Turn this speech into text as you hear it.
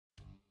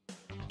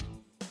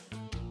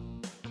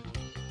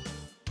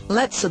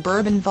Let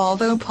Suburban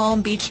Volvo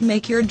Palm Beach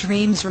make your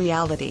dreams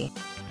reality.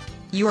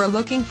 You are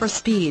looking for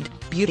speed,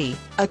 beauty,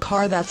 a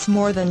car that's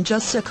more than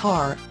just a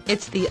car,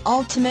 it's the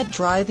ultimate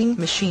driving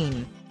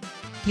machine.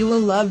 You will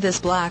love this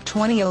black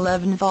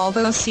 2011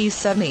 Volvo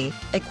C70,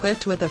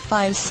 equipped with a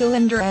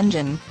 5-cylinder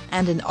engine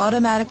and an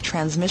automatic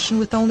transmission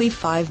with only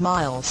 5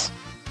 miles.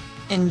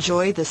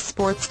 Enjoy this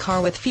sports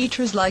car with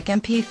features like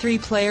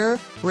MP3 player,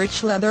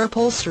 rich leather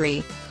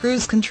upholstery,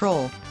 cruise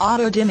control,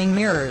 auto-dimming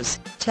mirrors,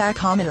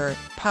 tachometer,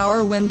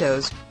 power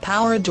windows,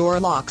 power door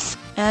locks,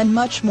 and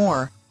much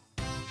more.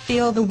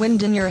 Feel the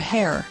wind in your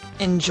hair,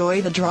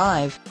 enjoy the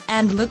drive,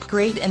 and look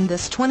great in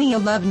this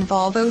 2011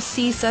 Volvo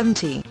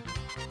C70.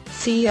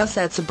 See us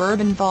at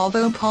Suburban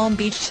Volvo Palm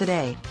Beach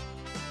today.